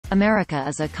America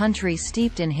is a country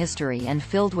steeped in history and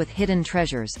filled with hidden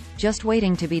treasures, just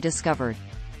waiting to be discovered.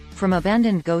 From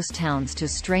abandoned ghost towns to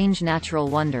strange natural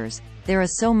wonders, there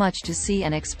is so much to see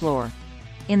and explore.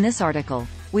 In this article,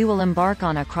 we will embark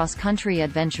on a cross-country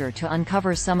adventure to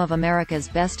uncover some of America's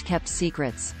best-kept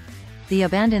secrets. The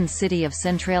abandoned city of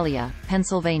Centralia,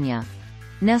 Pennsylvania.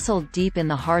 Nestled deep in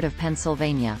the heart of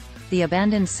Pennsylvania, the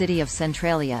abandoned city of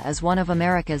Centralia is one of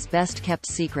America's best-kept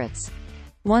secrets.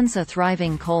 Once a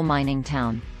thriving coal mining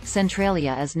town,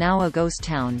 Centralia is now a ghost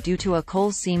town due to a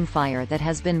coal seam fire that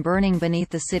has been burning beneath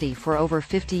the city for over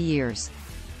 50 years.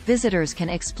 Visitors can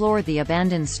explore the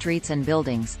abandoned streets and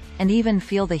buildings, and even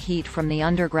feel the heat from the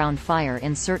underground fire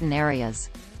in certain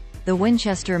areas. The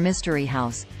Winchester Mystery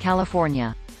House,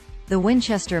 California. The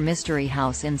Winchester Mystery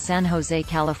House in San Jose,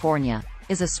 California,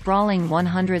 is a sprawling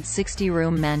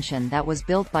 160-room mansion that was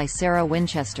built by Sarah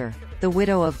Winchester, the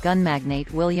widow of gun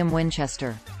magnate William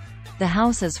Winchester. The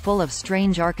house is full of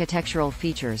strange architectural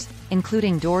features,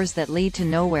 including doors that lead to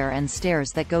nowhere and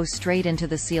stairs that go straight into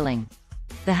the ceiling.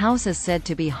 The house is said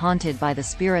to be haunted by the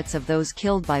spirits of those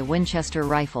killed by Winchester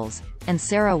rifles, and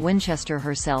Sarah Winchester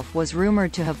herself was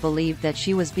rumored to have believed that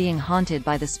she was being haunted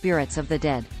by the spirits of the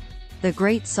dead. The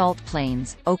Great Salt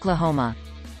Plains, Oklahoma.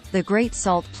 The Great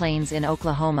Salt Plains in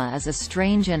Oklahoma is a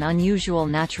strange and unusual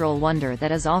natural wonder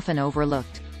that is often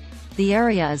overlooked. The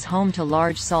area is home to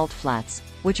large salt flats,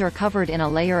 which are covered in a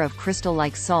layer of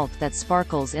crystal-like salt that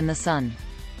sparkles in the sun.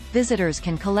 Visitors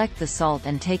can collect the salt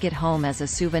and take it home as a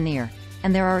souvenir,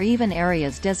 and there are even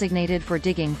areas designated for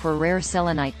digging for rare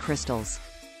selenite crystals.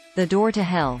 The Door to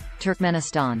Hell,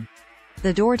 Turkmenistan.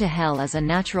 The Door to Hell is a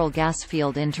natural gas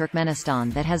field in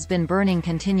Turkmenistan that has been burning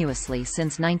continuously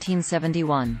since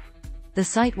 1971. The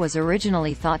site was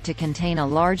originally thought to contain a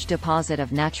large deposit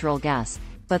of natural gas,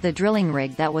 but the drilling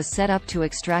rig that was set up to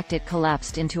extract it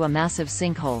collapsed into a massive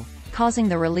sinkhole, causing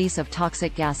the release of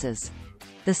toxic gases.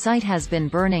 The site has been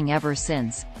burning ever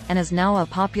since, and is now a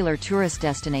popular tourist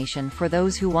destination for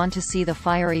those who want to see the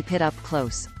fiery pit up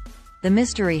close. The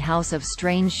Mystery House of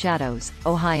Strange Shadows,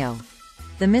 Ohio.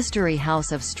 The Mystery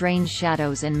House of Strange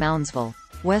Shadows in Moundsville,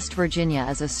 West Virginia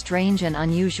is a strange and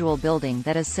unusual building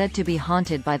that is said to be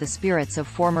haunted by the spirits of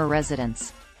former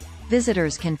residents.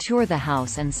 Visitors can tour the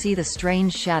house and see the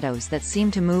strange shadows that seem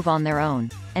to move on their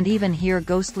own, and even hear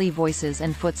ghostly voices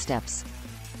and footsteps.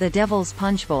 The Devil's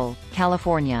Punchbowl,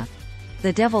 California.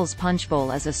 The Devil's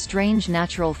Punchbowl is a strange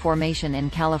natural formation in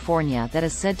California that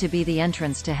is said to be the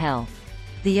entrance to hell.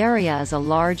 The area is a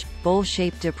large,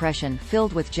 bowl-shaped depression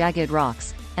filled with jagged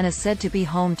rocks, and is said to be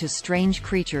home to strange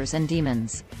creatures and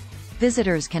demons.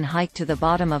 Visitors can hike to the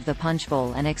bottom of the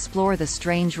Punchbowl and explore the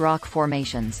strange rock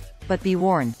formations, but be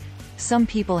warned, some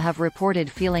people have reported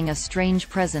feeling a strange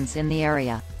presence in the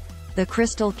area. The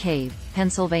Crystal Cave,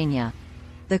 Pennsylvania.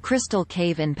 The Crystal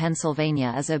Cave in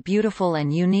Pennsylvania is a beautiful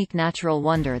and unique natural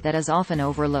wonder that is often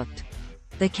overlooked.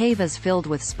 The cave is filled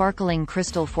with sparkling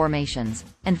crystal formations,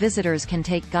 and visitors can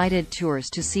take guided tours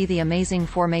to see the amazing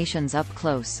formations up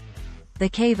close. The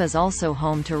cave is also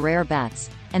home to rare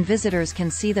bats, and visitors can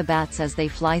see the bats as they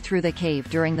fly through the cave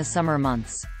during the summer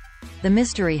months. The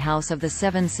Mystery House of the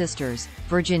Seven Sisters,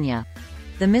 Virginia.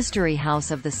 The Mystery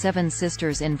House of the Seven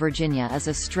Sisters in Virginia is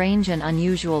a strange and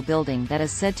unusual building that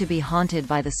is said to be haunted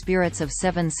by the spirits of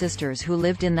seven sisters who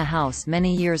lived in the house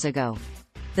many years ago.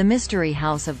 The Mystery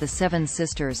House of the Seven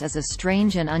Sisters is a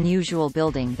strange and unusual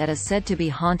building that is said to be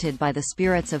haunted by the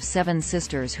spirits of seven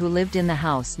sisters who lived in the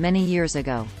house many years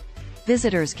ago.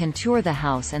 Visitors can tour the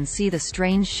house and see the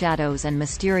strange shadows and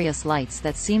mysterious lights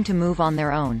that seem to move on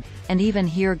their own, and even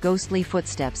hear ghostly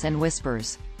footsteps and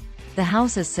whispers. The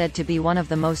house is said to be one of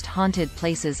the most haunted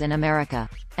places in America,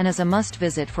 and is a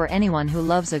must-visit for anyone who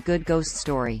loves a good ghost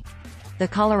story. The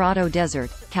Colorado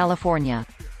Desert, California.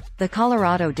 The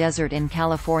Colorado Desert in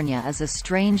California is a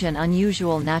strange and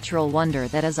unusual natural wonder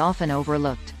that is often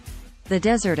overlooked. The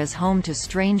desert is home to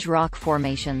strange rock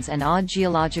formations and odd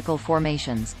geological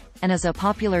formations, and is a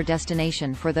popular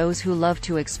destination for those who love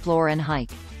to explore and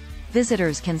hike.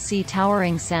 Visitors can see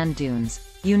towering sand dunes,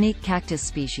 unique cactus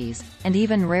species, and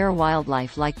even rare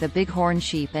wildlife like the bighorn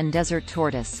sheep and desert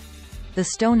tortoise. The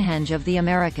Stonehenge of the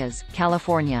Americas,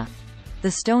 California.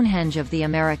 The Stonehenge of the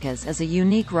Americas is a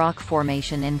unique rock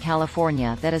formation in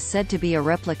California that is said to be a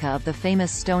replica of the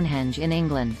famous Stonehenge in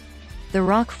England. The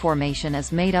rock formation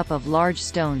is made up of large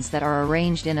stones that are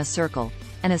arranged in a circle,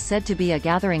 and is said to be a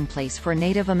gathering place for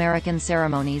Native American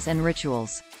ceremonies and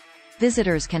rituals.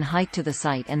 Visitors can hike to the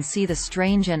site and see the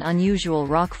strange and unusual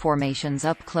rock formations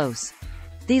up close.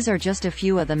 These are just a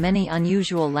few of the many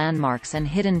unusual landmarks and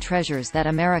hidden treasures that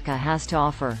America has to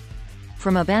offer.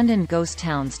 From abandoned ghost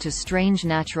towns to strange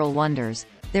natural wonders,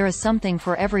 There is something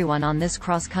for everyone on this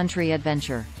cross-country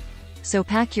adventure. So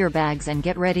pack your bags and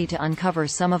get ready to uncover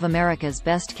some of America's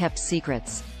best-kept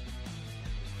secrets.